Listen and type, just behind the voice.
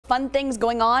fun things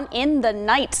going on in the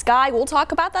night sky. We'll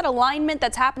talk about that alignment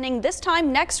that's happening this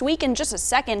time next week in just a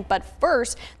second. But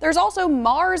first, there's also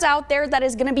Mars out there that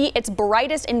is going to be its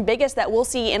brightest and biggest that we'll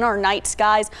see in our night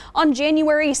skies on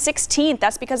January 16th.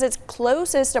 That's because its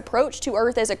closest approach to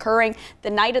Earth is occurring the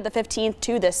night of the 15th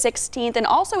to the 16th. And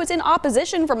also it's in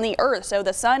opposition from the Earth. So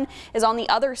the sun is on the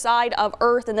other side of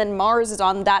Earth and then Mars is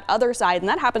on that other side. And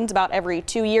that happens about every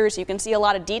 2 years. You can see a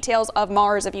lot of details of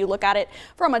Mars if you look at it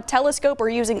from a telescope or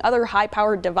using other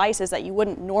high-powered devices that you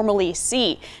wouldn't normally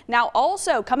see. Now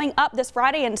also coming up this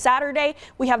Friday and Saturday,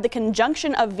 we have the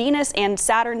conjunction of Venus and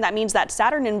Saturn. That means that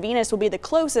Saturn and Venus will be the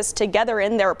closest together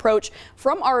in their approach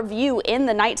from our view in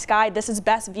the night sky. This is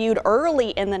best viewed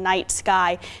early in the night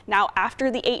sky. Now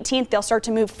after the 18th, they'll start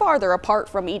to move farther apart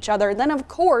from each other. Then of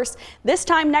course, this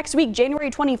time next week, January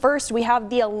 21st, we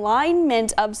have the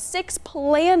alignment of 6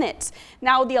 planets.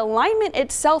 Now the alignment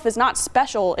itself is not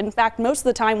special. In fact, most of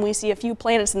the time we see a few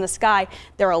planets in the sky,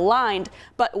 they're aligned.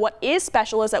 But what is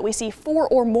special is that we see 4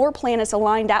 or more planets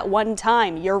aligned at one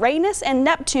time. Uranus and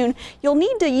Neptune, you'll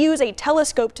need to use a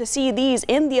telescope to see these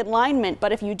in the alignment.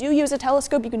 But if you do use a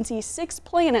telescope, you can see 6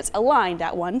 planets aligned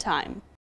at one time.